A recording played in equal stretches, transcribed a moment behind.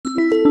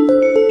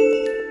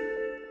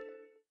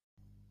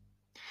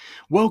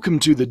Welcome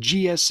to the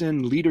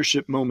GSN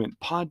Leadership Moment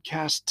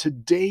podcast.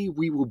 Today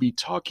we will be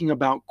talking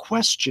about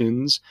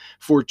questions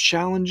for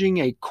challenging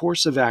a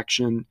course of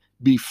action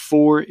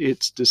before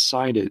it's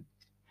decided.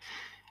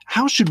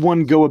 How should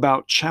one go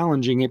about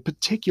challenging a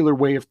particular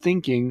way of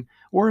thinking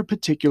or a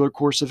particular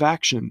course of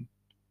action?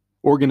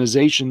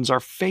 Organizations are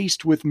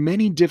faced with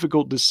many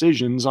difficult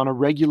decisions on a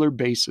regular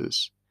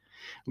basis.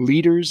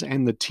 Leaders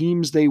and the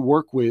teams they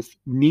work with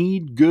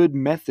need good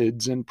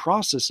methods and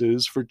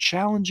processes for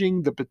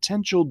challenging the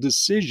potential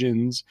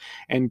decisions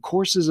and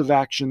courses of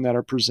action that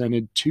are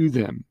presented to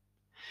them.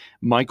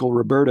 Michael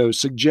Roberto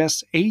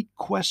suggests 8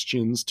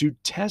 questions to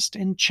test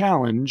and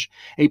challenge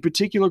a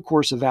particular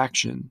course of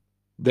action.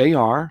 They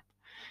are: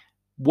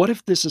 what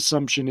if this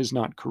assumption is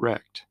not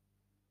correct?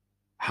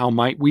 How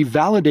might we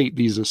validate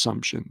these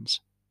assumptions?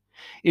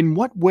 In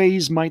what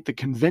ways might the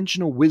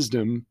conventional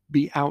wisdom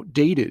be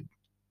outdated?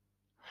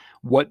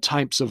 What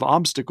types of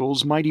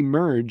obstacles might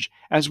emerge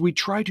as we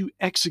try to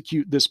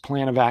execute this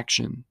plan of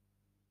action?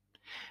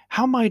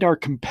 How might our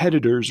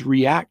competitors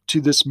react to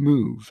this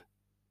move?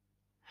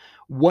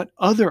 What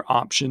other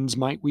options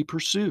might we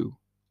pursue?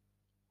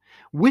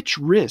 Which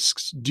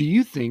risks do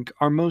you think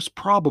are most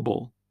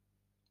probable,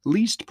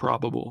 least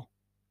probable?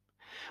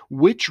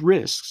 Which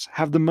risks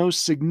have the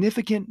most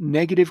significant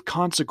negative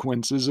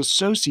consequences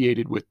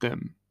associated with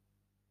them?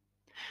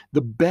 The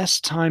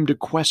best time to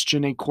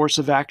question a course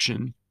of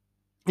action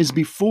is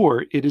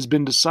before it has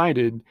been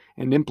decided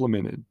and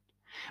implemented.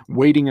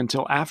 Waiting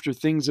until after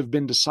things have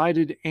been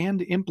decided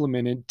and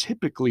implemented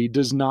typically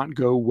does not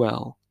go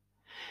well.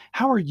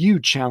 How are you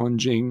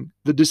challenging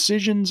the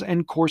decisions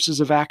and courses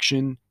of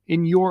action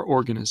in your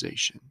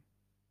organization?